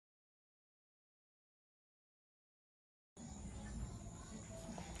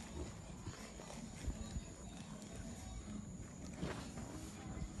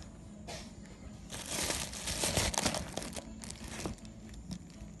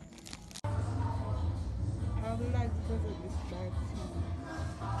would like to present this bag to you.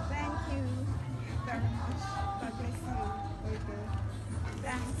 Thank you very much. God bless you. Okay.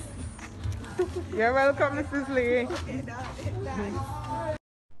 Thanks. You're welcome, Mrs. Lee. Okay, darling. Thanks.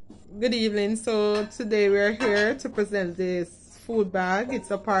 Good evening. So today we're here to present this food bag.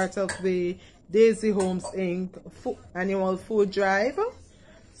 It's a part of the Daisy Homes Inc. annual food drive.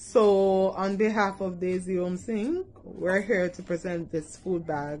 So on behalf of Daisy Homes Inc., we're here to present this food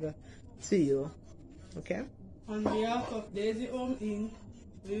bag to you. Okay? On behalf of Daisy Home Inc.,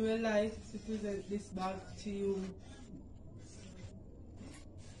 we would like to present this bag to you.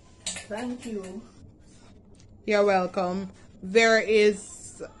 Thank you. You're welcome. There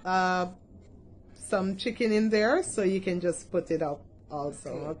is some chicken in there, so you can just put it up also,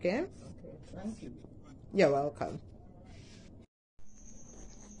 okay? Okay, thank you. You're welcome.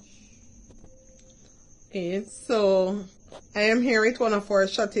 Okay, so I am here with one of our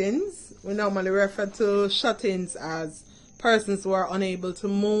shut-ins. We normally refer to shut-ins as persons who are unable to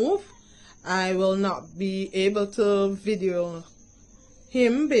move. I will not be able to video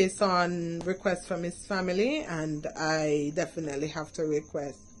him based on requests from his family, and I definitely have to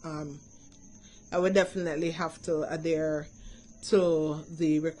request, I would definitely have to adhere to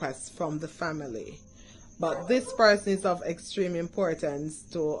the requests from the family. But this person is of extreme importance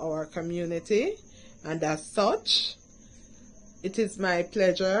to our community, and as such, it is my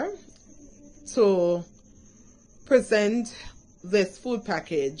pleasure to present this food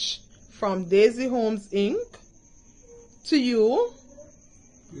package from Daisy Homes Inc. to you.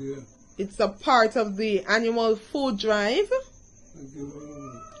 Yeah. It's a part of the annual food drive, Thank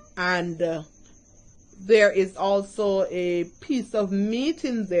you. and there is also a piece of meat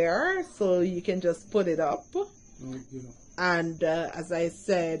in there, so you can just put it up. Thank you. And as I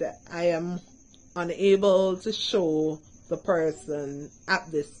said, I am unable to show the person at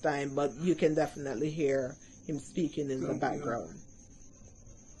this time, but you can definitely hear him speaking in the background.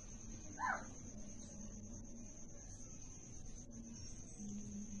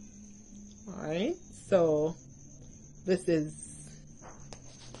 Alright, so this is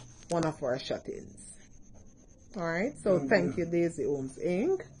one of our shut-ins. Alright, so thank you, Daisy Homes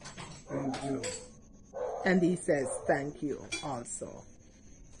Inc. Thank you. And he says thank you also.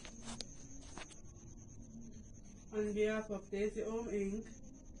 On behalf of Daisy Home Inc.,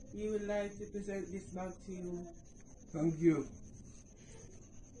 we would like to present this bag to you. Thank you.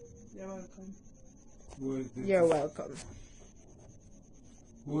 You're welcome. You're welcome.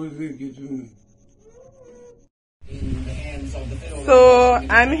 What is it get you? So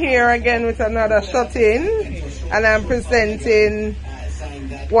I'm here again with another shut-in, and I'm presenting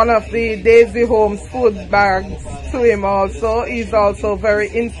one of the Daisy Homes food bags to him also. He's also very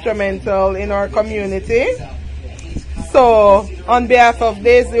instrumental in our community. So on behalf of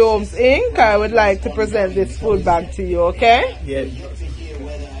Daisy Homes Inc., I would like to present this food bag to you, okay? Yes.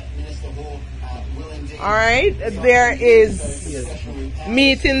 Alright, there is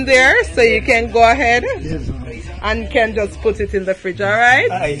meat in there, so you can go ahead and can just put it in the fridge, alright?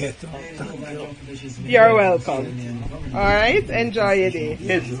 Yes. You're welcome. Alright, enjoy your day.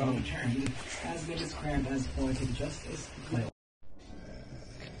 Yes.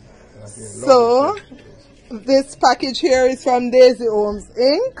 So, this package here is from Daisy Homes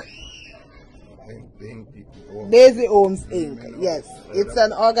Inc. Daisy Homes Inc. Yes, it's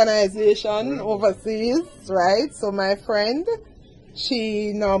an organization overseas, right? So my friend,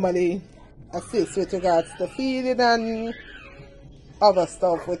 she normally assists with regards to feeding and other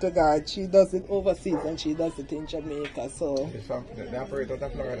stuff with regards. She does it overseas and she does it in Jamaica. So They operate out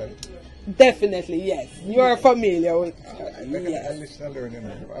of Florida. definitely, yes. You are familiar with her. I Yes, listen to learning.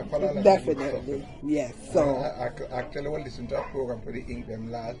 I follow along. definitely. Yes. So I actually will listen to a program for the Ink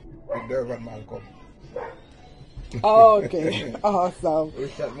them last with Durban Malcolm. okay, awesome. We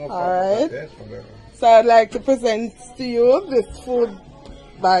chat more All right. yes, for the- So I'd like to present to you this food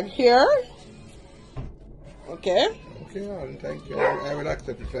bag here. Okay. Okay, thank you. I will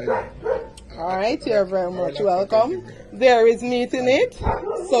accept it. Right. All right. You're very much welcome. There is meat in it,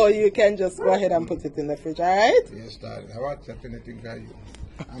 so you can just go ahead and put it in the fridge. All right. Yes, darling. I will accept anything for you.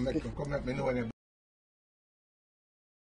 I'm like, come let me know when you're